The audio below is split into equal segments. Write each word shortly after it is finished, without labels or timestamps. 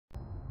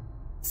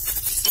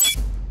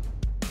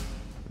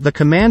The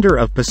commander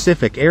of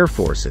Pacific Air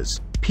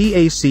Forces,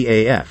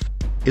 PACAF,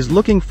 is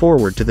looking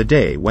forward to the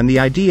day when the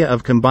idea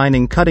of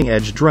combining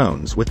cutting-edge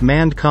drones with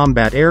manned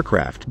combat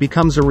aircraft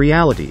becomes a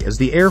reality as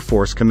the Air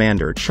Force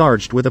commander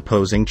charged with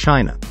opposing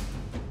China.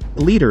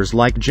 Leaders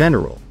like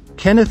General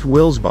Kenneth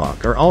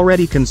Wilsbach are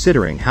already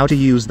considering how to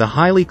use the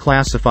highly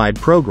classified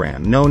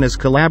program known as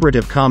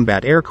Collaborative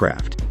Combat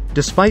Aircraft,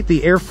 despite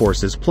the Air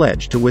Force's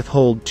pledge to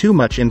withhold too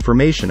much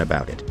information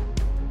about it.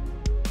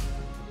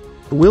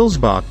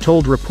 Wilsbach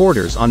told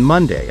reporters on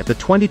Monday at the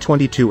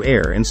 2022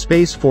 Air and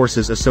Space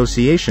Forces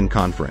Association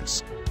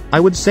conference, "I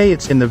would say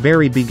it's in the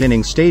very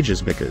beginning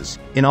stages because,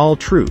 in all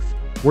truth,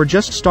 we're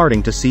just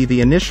starting to see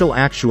the initial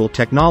actual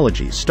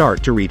technology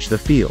start to reach the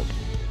field."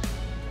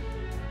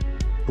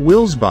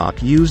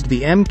 Wilsbach used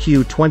the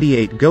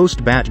MQ-28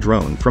 Ghost Bat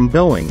drone from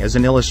Boeing as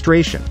an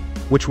illustration,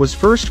 which was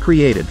first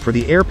created for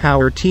the Air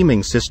Power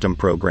Teaming System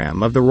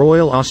program of the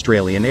Royal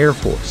Australian Air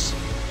Force.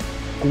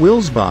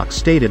 Wilsbach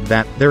stated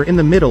that they're in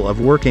the middle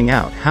of working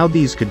out how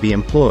these could be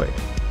employed.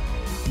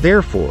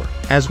 Therefore,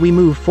 as we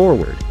move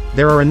forward,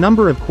 there are a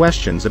number of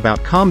questions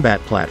about combat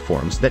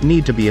platforms that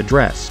need to be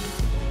addressed.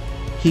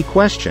 He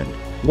questioned,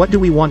 "What do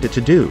we want it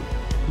to do?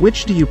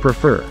 Which do you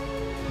prefer?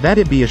 That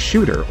it be a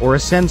shooter or a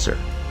sensor?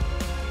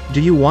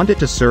 Do you want it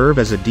to serve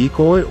as a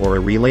decoy or a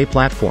relay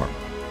platform?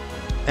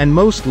 And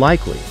most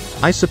likely,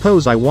 I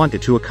suppose I want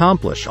it to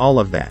accomplish all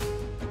of that.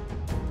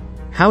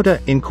 How to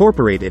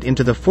incorporate it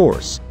into the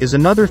force is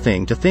another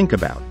thing to think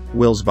about,"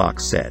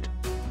 Wilsbach said.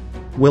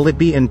 Will it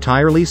be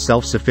entirely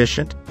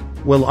self-sufficient?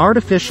 Will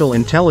artificial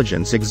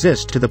intelligence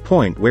exist to the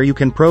point where you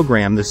can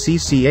program the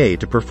CCA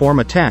to perform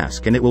a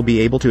task and it will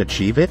be able to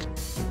achieve it?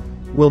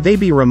 Will they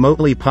be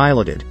remotely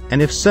piloted,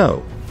 and if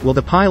so, will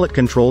the pilot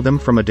control them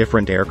from a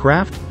different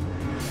aircraft?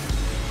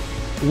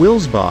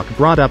 Wilsbach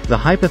brought up the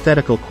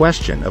hypothetical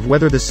question of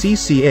whether the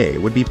CCA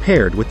would be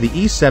paired with the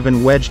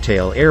E-7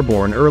 Wedgetail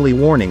airborne early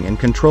warning and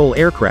control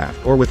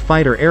aircraft or with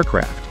fighter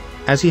aircraft,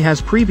 as he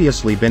has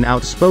previously been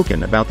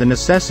outspoken about the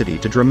necessity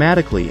to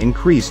dramatically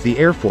increase the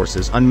Air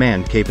Force's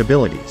unmanned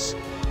capabilities.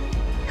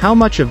 How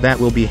much of that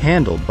will be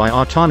handled by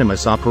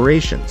autonomous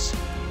operations?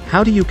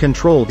 How do you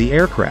control the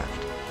aircraft?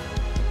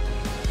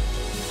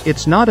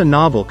 It's not a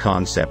novel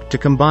concept to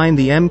combine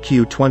the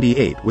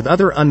MQ-28 with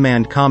other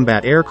unmanned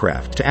combat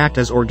aircraft to act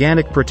as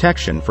organic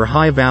protection for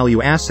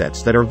high-value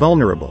assets that are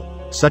vulnerable,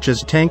 such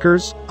as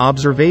tankers,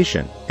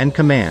 observation, and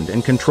command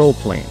and control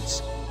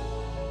planes.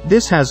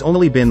 This has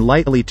only been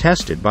lightly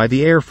tested by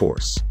the Air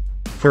Force.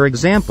 For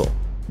example,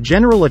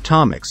 General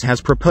Atomics has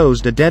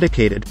proposed a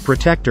dedicated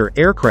protector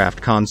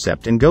aircraft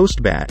concept, and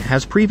Ghost Bat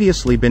has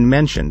previously been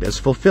mentioned as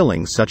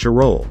fulfilling such a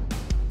role.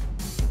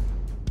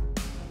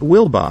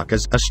 Wilsbach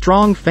is a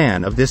strong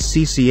fan of this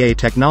CCA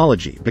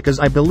technology because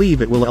I believe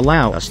it will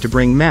allow us to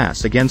bring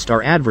mass against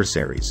our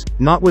adversaries,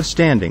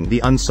 notwithstanding the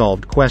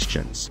unsolved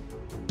questions.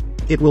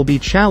 It will be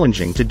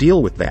challenging to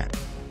deal with that.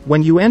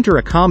 When you enter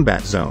a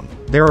combat zone,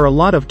 there are a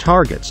lot of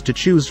targets to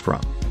choose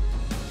from.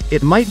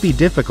 It might be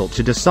difficult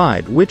to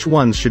decide which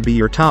ones should be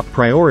your top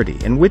priority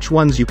and which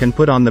ones you can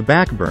put on the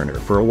back burner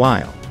for a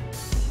while.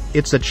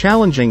 It's a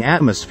challenging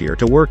atmosphere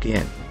to work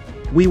in.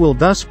 We will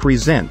thus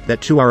present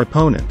that to our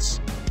opponents.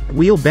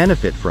 We'll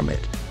benefit from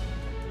it.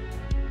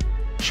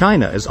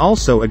 China is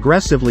also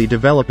aggressively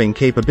developing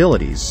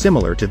capabilities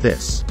similar to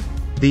this.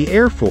 The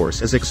Air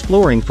Force is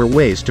exploring for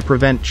ways to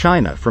prevent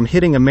China from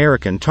hitting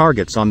American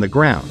targets on the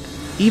ground,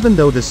 even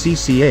though the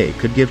CCA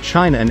could give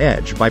China an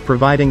edge by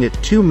providing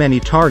it too many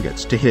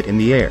targets to hit in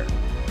the air.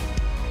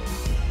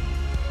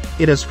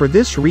 It is for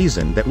this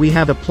reason that we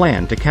have a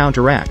plan to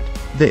counteract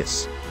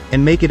this,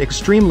 and make it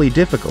extremely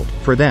difficult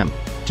for them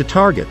to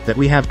target that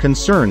we have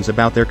concerns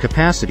about their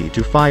capacity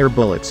to fire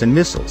bullets and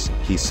missiles,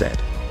 he said.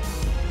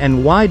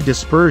 And wide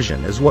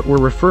dispersion is what we're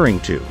referring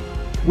to.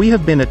 We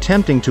have been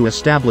attempting to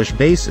establish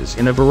bases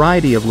in a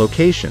variety of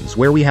locations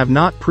where we have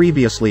not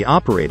previously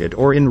operated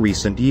or in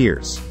recent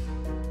years.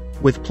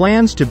 With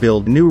plans to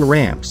build new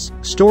ramps,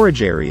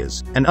 storage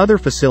areas, and other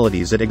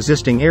facilities at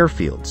existing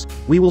airfields,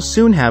 we will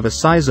soon have a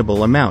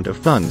sizable amount of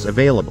funds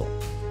available.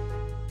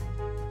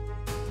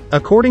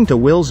 According to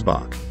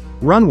Wilsbach,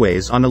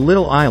 runways on a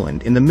little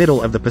island in the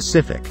middle of the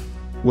Pacific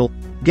will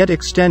get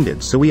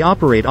extended so we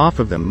operate off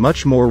of them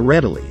much more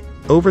readily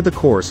over the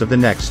course of the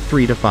next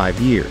 3 to 5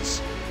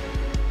 years.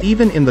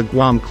 Even in the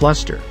Guam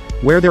cluster,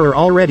 where there are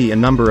already a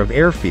number of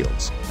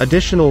airfields,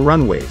 additional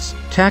runways,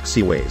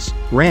 taxiways,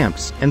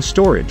 ramps, and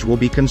storage will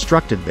be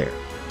constructed there.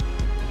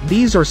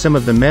 These are some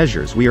of the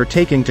measures we are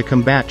taking to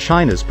combat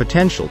China's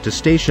potential to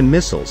station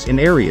missiles in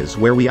areas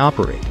where we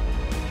operate.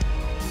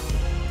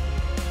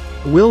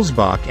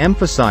 Wilsbach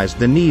emphasized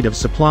the need of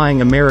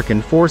supplying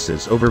American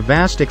forces over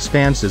vast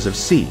expanses of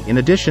sea in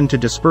addition to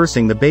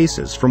dispersing the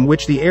bases from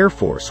which the Air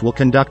Force will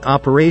conduct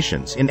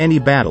operations in any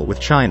battle with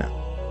China.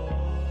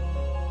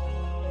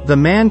 The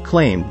man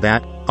claimed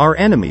that, "Our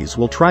enemies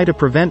will try to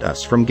prevent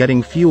us from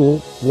getting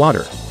fuel,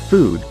 water,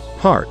 food,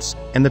 parts,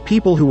 and the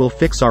people who will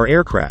fix our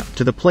aircraft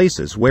to the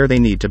places where they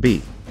need to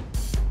be.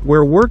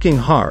 We're working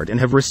hard and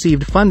have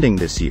received funding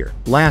this year,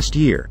 last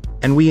year,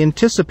 and we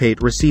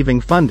anticipate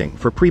receiving funding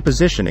for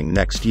pre-positioning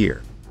next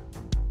year.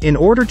 In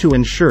order to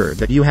ensure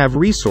that you have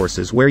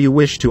resources where you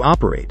wish to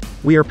operate,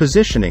 we are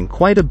positioning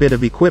quite a bit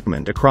of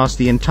equipment across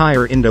the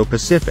entire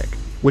Indo-Pacific,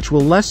 which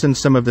will lessen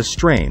some of the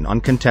strain on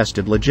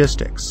contested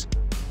logistics.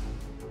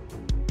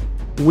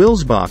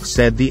 Wilsbach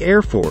said the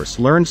Air Force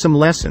learned some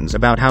lessons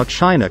about how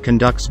China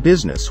conducts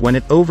business when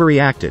it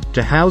overreacted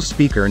to House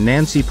Speaker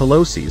Nancy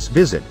Pelosi's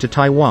visit to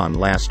Taiwan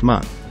last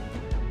month.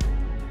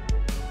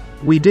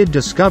 "We did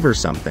discover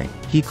something,"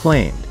 he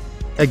claimed.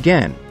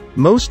 "Again,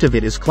 most of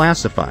it is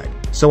classified,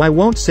 so I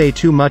won't say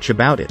too much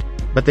about it,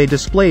 but they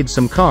displayed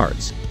some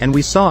cards, and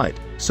we saw it,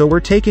 so we're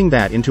taking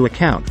that into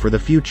account for the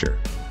future.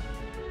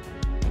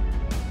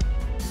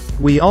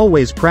 We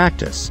always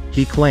practice,"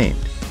 he claimed.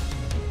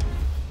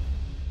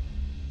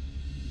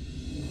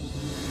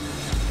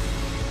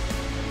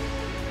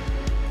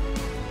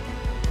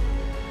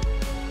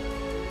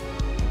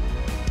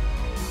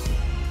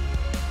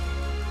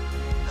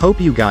 Hope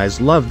you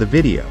guys love the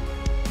video.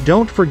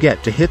 Don't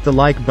forget to hit the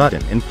like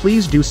button and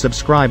please do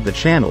subscribe the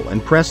channel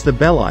and press the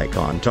bell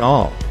icon to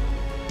all,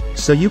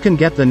 so you can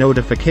get the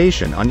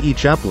notification on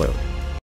each upload.